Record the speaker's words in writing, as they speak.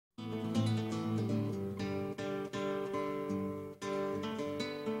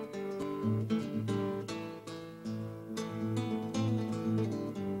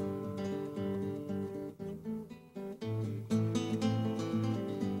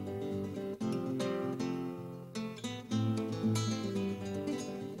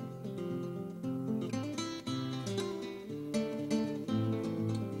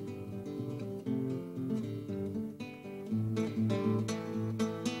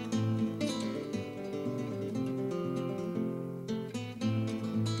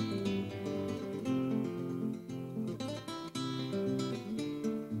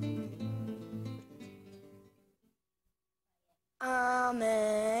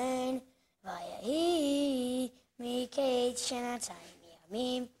שנתיים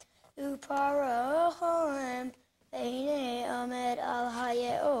ימים, ופרעה חולם, והנה עומד על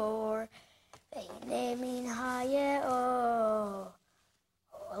היאור, והנה מן היאור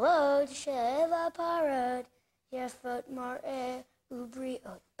עולות 7 פרות, יפות מראה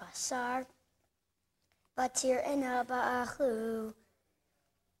ובריאות בשר, ותראינה באכלו,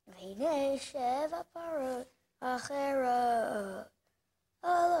 והנה 7 פרות אחרות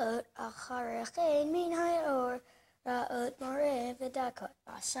עולות אחרי כן מן היאור, רעות מראה ודקות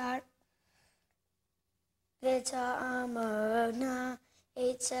בשר, ותעמודנה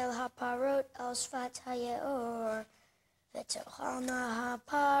אצל הפרות על שפת היאור, ותאכלנה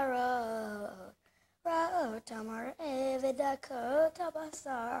הפרות רעות המראה ודקות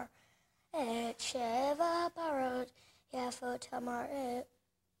הבשר, את 7 הפרות יפות המראה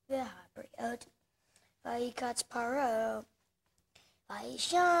והבריאות. ויקץ פרעה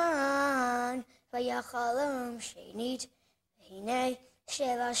וישן ויחלום שנית, והנה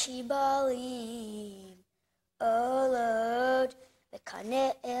 7 שיבולים עולות בקנה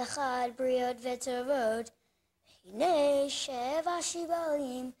אחד בריאות וטובות, והנה 7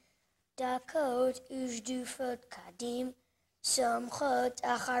 שיבולים דקות ושדופות קדים, סומכות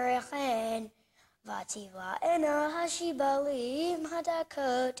אחריכן, ותבלענה השיבולים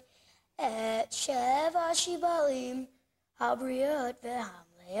הדקות את 7 שיבולים הבריאות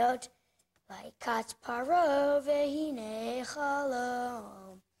והמלאות. ויקץ פרעה והנה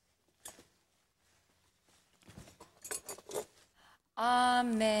חלום.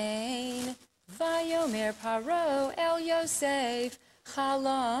 Amen. Vayomer Paro el Yosef,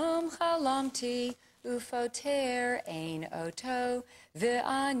 Chalom chalamti, ufoter ein oto,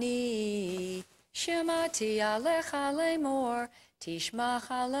 ve'ani shemati alecha lemor, tishma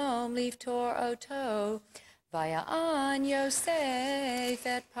chalom liftor oto, vaya'an Yosef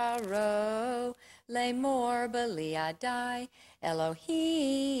et Paro, lemor beliadai,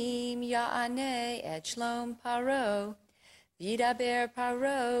 Elohim ya'aneh et shlom Paro. Yidaber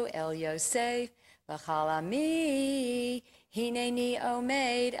Paro el Yosef, v'chalami, hineni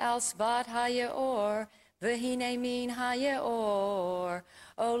omed al svat hayeor, v'hine min hayeor,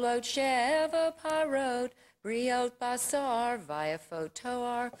 olot 7 parot, briot basar, vayafot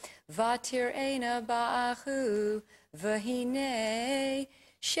toar, vatir'ena ba'achu, v'hine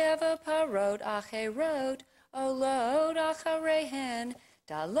 7 parot acherot, olot acharehen,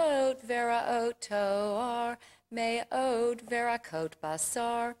 dalot veraot toar, me'od verakot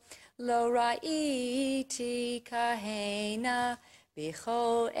basar, lo ra'iti kahena,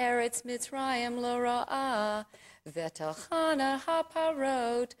 bichol eretz Mitzrayim lo ra'ah, v'tochana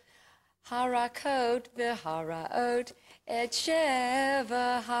haparot, harakot v'haraot, et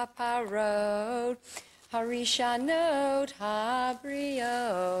 7 haparot, harishanot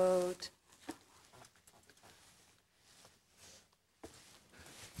habriot.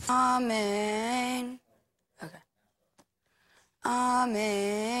 Amen. Okay.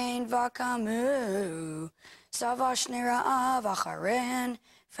 Amen. Vakamu. Savash nira'ah v'acharen.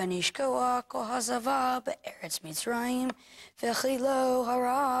 V'nishkoa kol hazava be'eretz Mitzrayim. V'chilo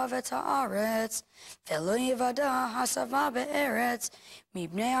harav et ha'aretz. V'lo yivada hasava be'eretz.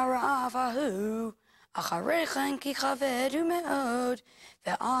 Mibnei ha'ra'av hahu. Acharechen ki chavedu me'od.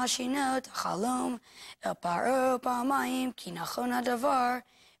 Ve'ashinot ha'chalom. El paro pa'amayim ki nachon ha'davar.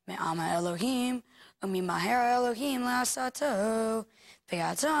 Me'ama Elohim, u'mimahera Elohim la'asato,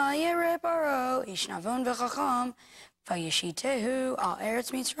 ve'ata yere paro, ish navon v'chacham, v'yeshitehu al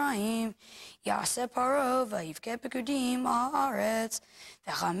eretz Mitzrayim, ya'aseh paro, v'yivke pekudim al haaretz,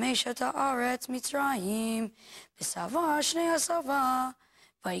 v'chameshet haaretz Mitzrayim, v'sava shnei asava,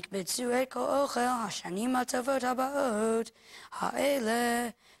 v'yikbetzu et kol ochel hashanim hatovot habaot,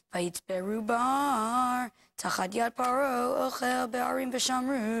 ha'ele, v'yitzberu bar, תחת יד פרעה אוכל בערים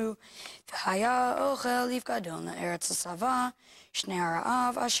ושמרו, והיה אוכל לפקדון לארץ הסבה, 2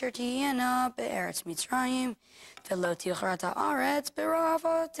 הרעב אשר תהיינה בארץ מצרים, ולא תכרת הארץ ברעב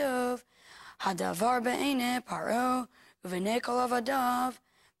הטוב. הדבר בעיני פרעה ובעיני כל עבדיו,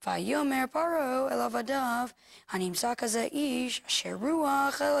 ויאמר פרעה אל עבדיו, הנמצא כזה איש אשר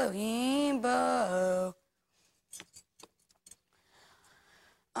רוח אלוהים בו.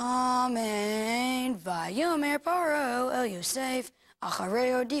 Amen. Vayomer Paro el Yosef,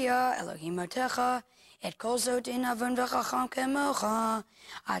 Acharei hodia Elohim otecha, et kol zot in avon v'chacham kemocha,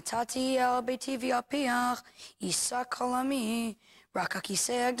 atati el beiti v'yapiach, Yisak cholami, rak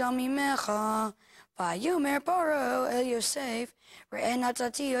hakiseh agdal mimecha. Vayomer Paro el Yosef, re'eh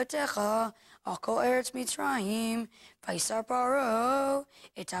natati otecha, al kol eretz Mitzrayim, v'yisar Paro,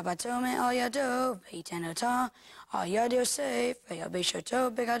 et abato me'al yado, v'yiten ota, Al Yad Yosef,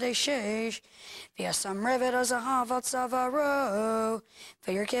 Vayabeshato Begade Shesh, Vyasam Revet Azahav Al Tzavaro,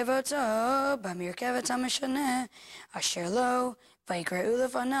 Vayirkevoto, Bamirkevet HaMeshaneh, Asher Lo, Vayikre'u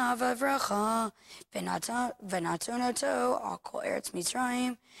Lefanav Avracha, Venatonoto, Al Kol Eretz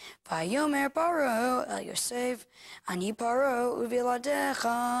Mitzrayim, Vayomer Paro, El Yosef, Ani Paro,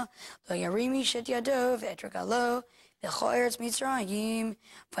 Uviladecha, Lo Yarimi Shet Yado, Vetragalo, V'chol Eretz Mitzrayim,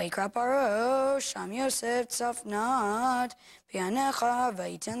 Vayikra Paro, Sham Yosef Tzafnat, V'yanecha,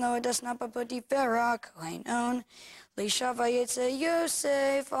 Vayiten Lo Edasna Potifera, Kohen On, Lisha Vayetze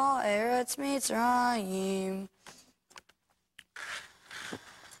Yosef, Al Eretz Mitzrayim.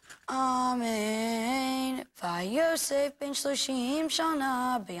 Amen. Vayosef ben Shloshim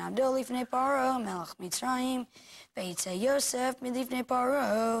Shana, V'yamdo Lifnei Paro, Melech Mitzrayim, Vayetze Yosef Milifnei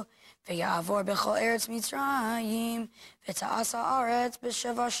Paro, V'ya'avor b'chol Eretz Mitzrayim, V'ta'asa Aretz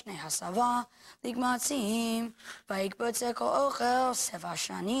b'sheva shnei hasava, Ligmatzim, Vayikbotze kol ochel seva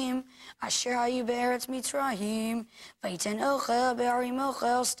shanim, Asher hayu be'eretz Mitzrayim, Vayiten ochel be'arim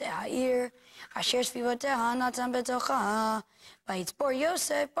ochel sde ha'ir, Asher svivoteha natan betocha, Vayitzbor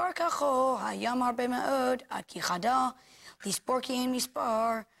Yosef bar kachol, hayam harbe me'od, ad ki chada, lispor ki ein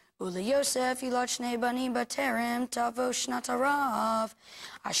mispar, Ule Yosef yilad shnei banim baterem tavo shnat harav,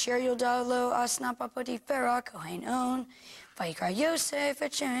 Asher yolda lo asna potifera kohen on, Vayikra Yosef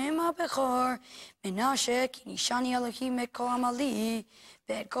et Shem ha'bechor, Menashe ki nishani Elohim et kol amali,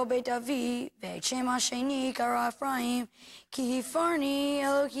 Ve'et kol beit avi, ve'et Shem ha'sheni kara Ephraim, ki hifarni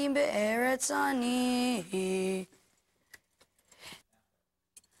Elohim be'eretz ani.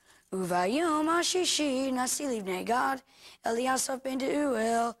 Uvayom hashishi nasi livnei Gad, Eliasaf ben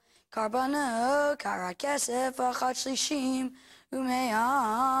Deuel, Karbano, Kara Kesef, Achat Shlishim,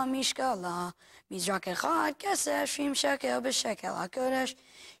 Umea Mishkala, Mizrak Echad Kesef, Shrim Shekel B'Shekel HaKodesh,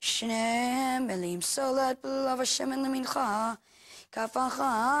 Shneim Belim Solet, B'Lav Hashem En Lemincha, Kaf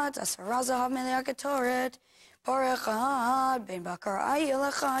Achat, Asara Zahav Melei HaKetoret, Por Echad, Ben Bakar Ayil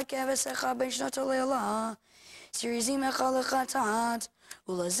Echad, Keves Echad, Ben Shnoto Le'olah, Sirizim Echad Lechatat,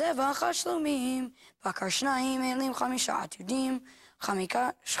 Ulazeva Shlomim, Bakar Shnayim Elim Chamisha Atudim,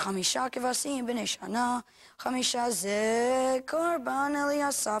 Chamisha Kevasim B'nei Shana, Chamisha Ze Korban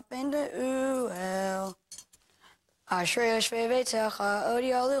Eliasaf ben Deuel. Ashrei Yoshvei Beitecha, Odi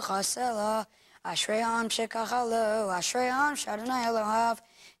Alucha Sela, Ashrei Am Shekachalo, Ashrei Am Shadonai Elohav,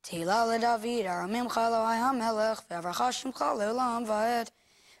 Tehila LeDavid, Aramimcha Elohai HaMelech, Ve'avracha Shimcha Le'olam Va'ed,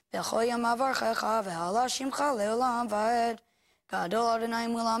 B'chol Yom Avarchecha, Ve'hala Shimcha Le'olam Va'ed, Gadol Adonai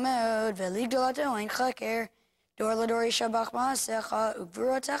Mulamed, Ve'ligdolato Ein Cheker, Dor Ladori Shabach Ma'asecha,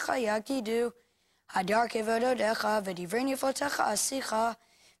 Ugvurotecha Yakidu, Hadar Kevododecha, V'divrei Nifotecha Asicha,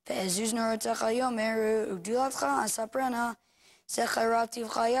 Ve'ezuz Norotecha Yomeru, Ugdulatcha Asaprena,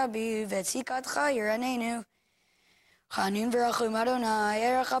 Sechairativcha Yabi, Ve'tzikatcha Yiranenu, Chanun V'rachum Adonai,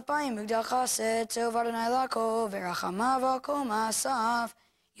 Erech Apayim Ugdachaset, Tov Adonai Lako, V'rachamav Al Kol Ma'asav,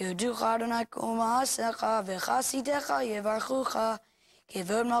 Yoducha Adonai Kol Ma'asecha, V'chasitecha Yevarchucha,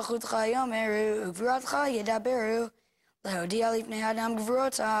 Kevod Malchutcha Yomeru, Ugvuratcha Yedaberu, Lehodia Lifnei Adam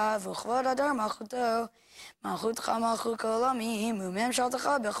Gvurota, V'chvod Adar Malchuto, Malchutcha Malchut Kol Amim, Umem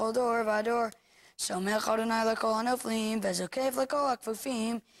Shaltecha B'chol Dor V'ador, Somech Adonai L'kol Hanoflim, V'zokev L'kol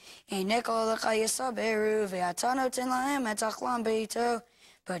Akfufim, Einekol Lecha Yesaberu, V'ata Noten Lahem Et Achlam Beito,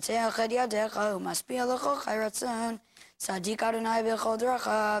 Poteach Et Yadecha, U'maspia L'chol Chayratzon, Tzadik Adonai B'chol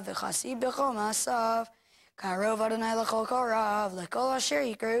Dracha, V'chasib B'chol Masav, Karov Adonai L'chol Korav, L'kol Asher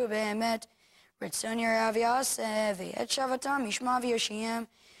Yikru Be'emet, Ritzon Yerav Yaseh, V'et Shavatam Yishma V'yoshiem,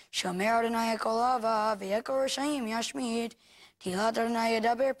 Shomer Adonai Kol Ava, V'ekol Rishayim Yashmid, Tilat Adonai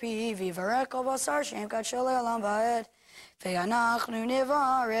Yedaber Pi, V'yivarech Kol Basar Shem Kat Shel Elam Va'ed, V'yanachnu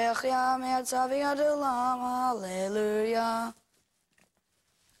Nevarech Yam Yatzav Yad Olam, Hallelujah.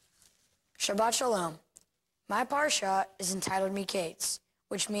 Shabbat Shalom. My parsha is entitled Miketz,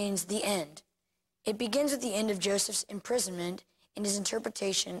 which means the end. It begins with the end of Joseph's imprisonment and his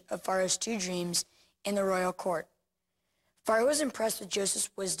interpretation of Pharaoh's two dreams in the royal court. Pharaoh is impressed with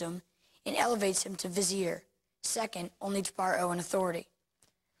Joseph's wisdom and elevates him to vizier, second only to Pharaoh in authority.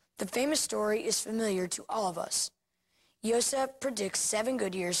 The famous story is familiar to all of us. Yosef predicts 7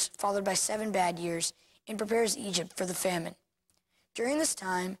 good years followed by 7 bad years and prepares Egypt for the famine. During this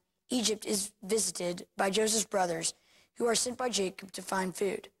time, Egypt is visited by Joseph's brothers, who are sent by Jacob to find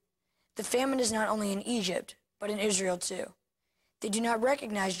food. The famine is not only in Egypt, but in Israel too. They do not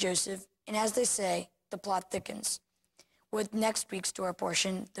recognize Joseph, and as they say, the plot thickens. With next week's story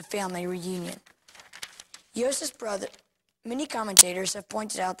portion, the family reunion. Joseph's brother, many commentators have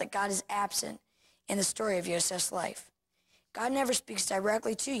pointed out that God is absent in the story of Joseph's life. God never speaks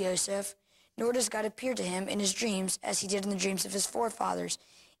directly to Joseph, nor does God appear to him in his dreams as he did in the dreams of his forefathers,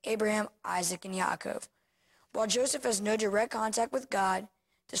 Abraham, Isaac, and Yaakov. While Joseph has no direct contact with God,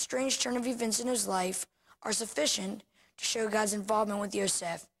 the strange turn of events in his life are sufficient to show God's involvement with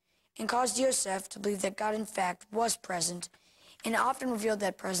Yosef and caused Yosef to believe that God in fact was present and often revealed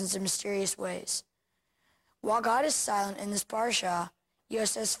that presence in mysterious ways. While God is silent in this parsha,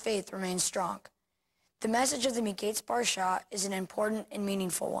 Yosef's faith remains strong. The message of the Miketz parsha is an important and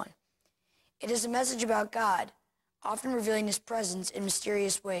meaningful one. It is a message about God, often revealing his presence in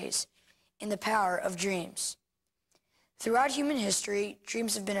mysterious ways, in the power of dreams. Throughout human history,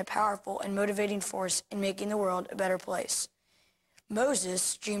 dreams have been a powerful and motivating force in making the world a better place.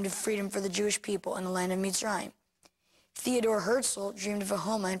 Moses dreamed of freedom for the Jewish people in the land of Mitzrayim. Theodore Herzl dreamed of a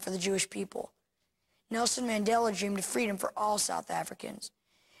homeland for the Jewish people. Nelson Mandela dreamed of freedom for all South Africans.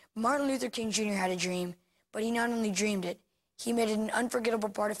 Martin Luther King Jr. had a dream, but he not only dreamed it, he made it an unforgettable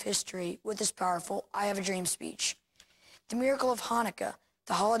part of history with his powerful I Have a Dream speech. The miracle of Hanukkah,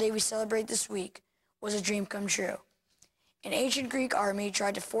 the holiday we celebrate this week, was a dream come true. An ancient Greek army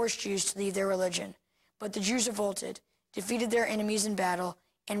tried to force Jews to leave their religion, but the Jews revolted, defeated their enemies in battle,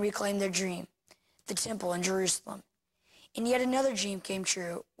 and reclaimed their dream, the temple in Jerusalem. And yet another dream came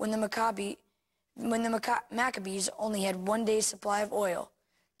true when the Maccabees only had 1 day's supply of oil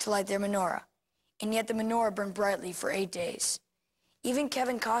to light their menorah, and yet the menorah burned brightly for 8 days. Even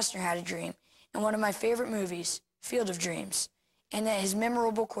Kevin Costner had a dream in one of my favorite movies, Field of Dreams, and that his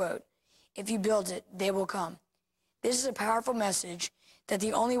memorable quote, "If you build it, they will come." This is a powerful message that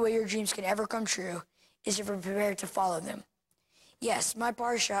the only way your dreams can ever come true is if you're prepared to follow them. Yes, my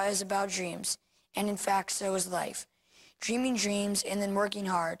parsha is about dreams, and in fact, so is life. Dreaming dreams and then working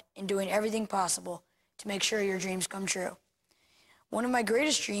hard and doing everything possible to make sure your dreams come true. One of my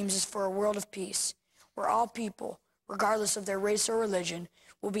greatest dreams is for a world of peace, where all people, regardless of their race or religion,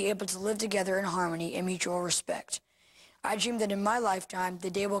 will be able to live together in harmony and mutual respect. I dream that in my lifetime, the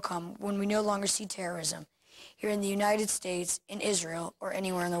day will come when we no longer see terrorism, here in the United States, in Israel, or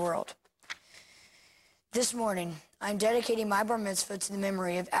anywhere in the world. This morning, I'm dedicating my bar mitzvah to the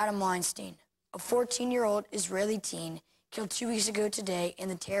memory of Adam Weinstein, a 14-year-old Israeli teen killed 2 weeks ago today in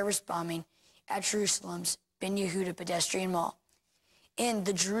the terrorist bombing at Jerusalem's Ben Yehuda pedestrian mall. In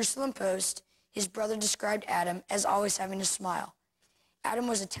the Jerusalem Post, his brother described Adam as always having a smile. Adam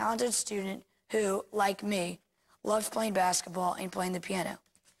was a talented student who, like me, loved playing basketball and playing the piano.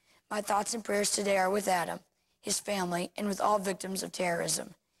 My thoughts and prayers today are with Adam, his family, and with all victims of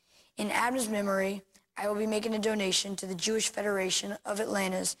terrorism. In Adam's memory, I will be making a donation to the Jewish Federation of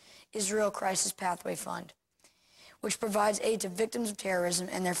Atlanta's Israel Crisis Pathway Fund, which provides aid to victims of terrorism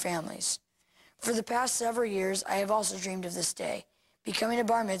and their families. For the past several years, I have also dreamed of this day, becoming a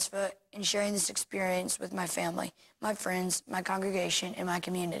bar mitzvah and sharing this experience with my family, my friends, my congregation, and my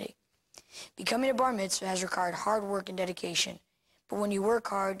community. Becoming a bar mitzvah has required hard work and dedication, but when you work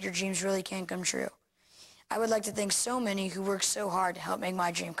hard, your dreams really can come true. I would like to thank so many who worked so hard to help make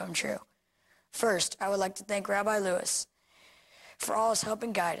my dream come true. First, I would like to thank Rabbi Lewis for all his help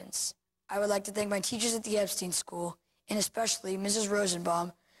and guidance. I would like to thank my teachers at the Epstein School, and especially Mrs.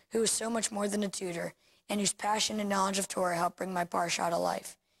 Rosenbaum, who is so much more than a tutor, and whose passion and knowledge of Torah helped bring my parsha to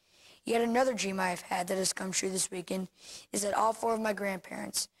life. Yet another dream I have had that has come true this weekend is that all 4 of my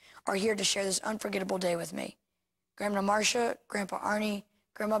grandparents are here to share this unforgettable day with me. Grandma Marcia, Grandpa Arnie,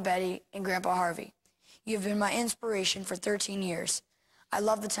 Grandma Betty, and Grandpa Harvey. You have been my inspiration for 13 years. I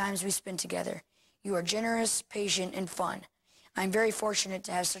love the times we spend together. You are generous, patient, and fun. I'm very fortunate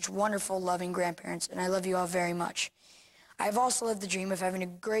to have such wonderful, loving grandparents, and I love you all very much. I have also lived the dream of having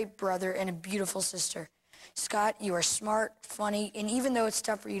a great brother and a beautiful sister. Scott, you are smart, funny, and even though it's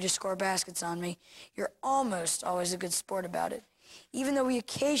tough for you to score baskets on me, you're almost always a good sport about it. Even though we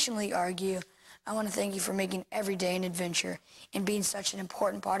occasionally argue, I want to thank you for making every day an adventure and being such an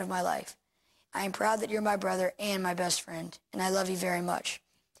important part of my life. I am proud that you're my brother and my best friend, and I love you very much.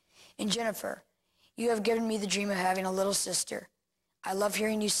 And Jennifer, you have given me the dream of having a little sister. I love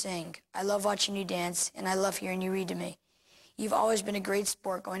hearing you sing, I love watching you dance, and I love hearing you read to me. You've always been a great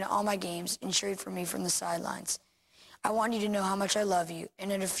sport going to all my games and cheering for me from the sidelines. I want you to know how much I love you,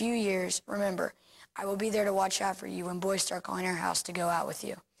 and in a few years, remember, I will be there to watch out for you when boys start calling our house to go out with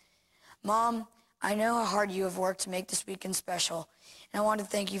you. Mom, I know how hard you have worked to make this weekend special, and I want to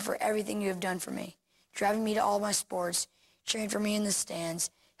thank you for everything you have done for me, driving me to all my sports, cheering for me in the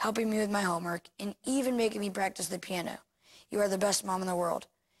stands, helping me with my homework, and even making me practice the piano. You are the best mom in the world.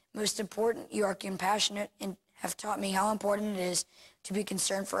 Most important, you are compassionate and have taught me how important it is to be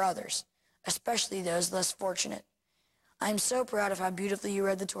concerned for others, especially those less fortunate. I am so proud of how beautifully you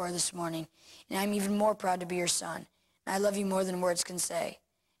read the Torah this morning, and I'm even more proud to be your son. And I love you more than words can say.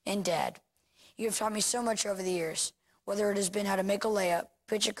 And Dad, You have taught me so much over the years, whether it has been how to make a layup,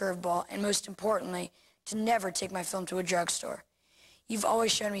 pitch a curveball, and most importantly, to never take my film to a drugstore. You've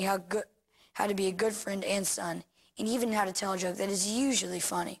always shown me how to be a good friend and son, and even how to tell a joke that is usually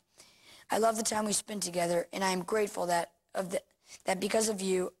funny. I love the time we spend together, and I am grateful that because of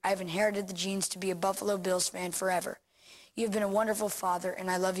you, I've inherited the genes to be a Buffalo Bills fan forever. You have been a wonderful father,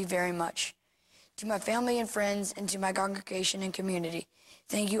 and I love you very much. To my family and friends, and to my congregation and community,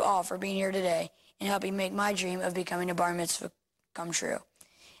 thank you all for being here today and helping make my dream of becoming a bar mitzvah come true.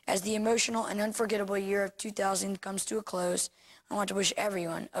 As the emotional and unforgettable year of 2000 comes to a close, I want to wish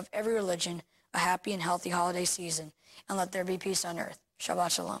everyone of every religion a happy and healthy holiday season, and let there be peace on earth.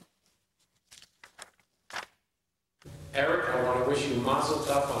 Shabbat Shalom. Eric, I want to wish you mazel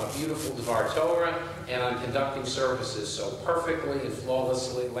tov on a beautiful Dvar Torah and on conducting services so perfectly and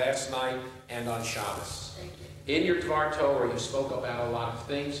flawlessly last night and on Shabbos. In your Dvar Torah, you spoke about a lot of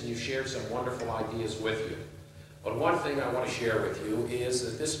things and you shared some wonderful ideas with you. But one thing I want to share with you is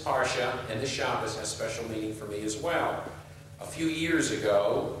that this Parsha and this Shabbos has special meaning for me as well. A few years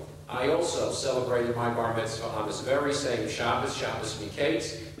ago, I also celebrated my bar mitzvah on this very same Shabbos, Shabbos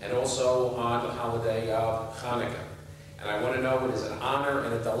Miketz, and also on the holiday of Hanukkah. And I want to know it is an honor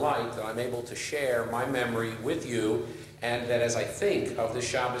and a delight that I'm able to share my memory with you, and that as I think of this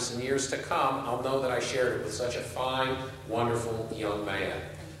Shabbos in years to come, I'll know that I shared it with such a fine, wonderful young man.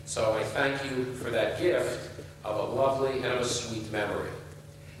 So I thank you for that gift of a lovely and of a sweet memory.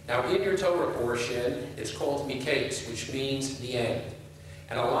 Now in your Torah portion, it's called Miketz, which means the end.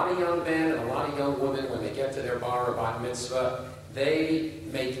 And a lot of young men and a lot of young women, when they get to their bar or bat mitzvah, they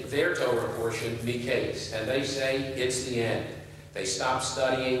make their Torah portion Miketz, and they say it's the end. They stop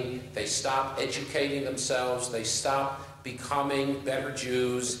studying, they stop educating themselves, they stop becoming better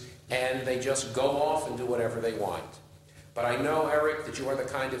Jews, and they just go off and do whatever they want. But I know, Eric, that you are the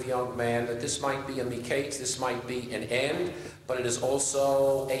kind of young man that this might be a Miketz, this might be an end, but it is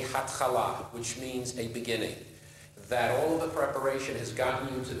also a Hatchala, which means a beginning. That all of the preparation has gotten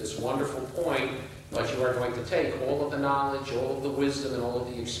you to this wonderful point, but you are going to take all of the knowledge, all of the wisdom, and all of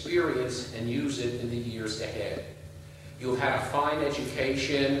the experience and use it in the years ahead. You had a fine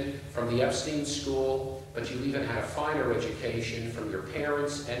education from the Epstein School, but you even had a finer education from your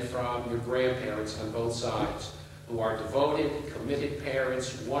parents and from your grandparents on both sides, who are devoted, committed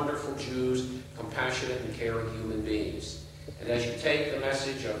parents, wonderful Jews, compassionate and caring human beings. And as you take the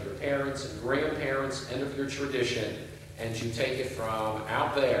message of your parents and grandparents and of your tradition, and you take it from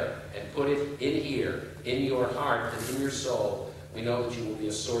out there and put it in here, in your heart and in your soul, we know that you will be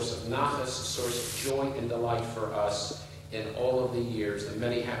a source of nachas, a source of joy and delight for us in all of the years, the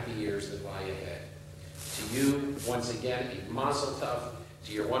many happy years that lie ahead. To you, once again, a mazel tov,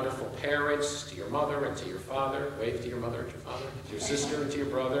 to your wonderful parents, to your mother and to your father, wave to your mother and your father, to your sister and to your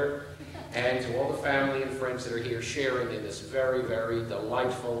brother, and to all the family and friends that are here sharing in this very, very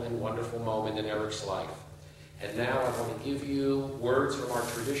delightful and wonderful moment in Eric's life. And now I want to give you words from our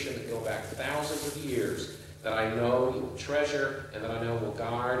tradition that go back thousands of years that I know you will treasure and that I know will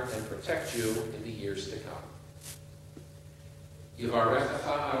guard and protect you in the years to come.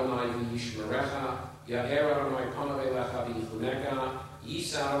 Yivarechecha Adonai v'yishmerecha, Ya'er Adonai panav elecha v'yichunecha,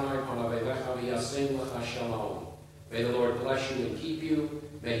 Yisa Adonai panav elecha v'yasein lecha shalom. May the Lord bless you and keep you.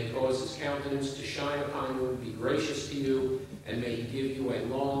 May He cause His countenance to shine upon you and be gracious to you. And may He give you a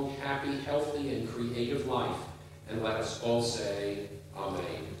long, happy, healthy, and creative life. And let us all say,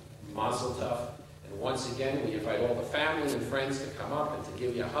 Amen. Mazel tov. And once again, we invite all the family and friends to come up and to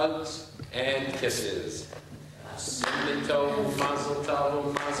give you hugs and kisses. Simin tov, mazel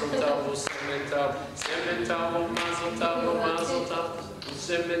tov, mazel tov, simin tov, simin tov, mazel tov, mazel tov.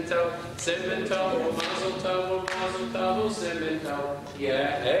 Simin tov, mazel tov, mazel tov, simin tov.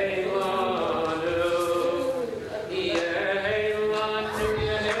 Yehelanu, Yehelanu,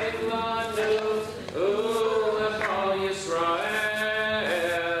 Yehelanu, Ulechal Yisrael.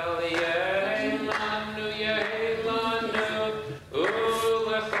 Yehelanu, Yehelanu,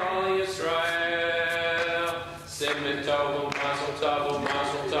 Ulechal Yisrael. Simin tov, mazel tov,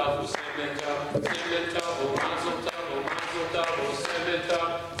 mazel tov, simin tov, mazel tov, mazel tov, simin tov.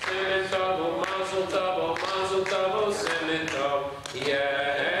 Mazel tov, mazel tov, simin tov,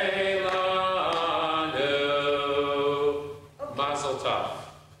 Yehelanu. Mazel tov.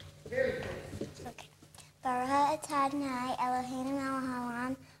 Okay. Baruch atah Adonai Eloheinu melech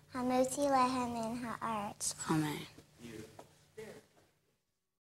haolam, hamotzi lehem min haaretz. Amen.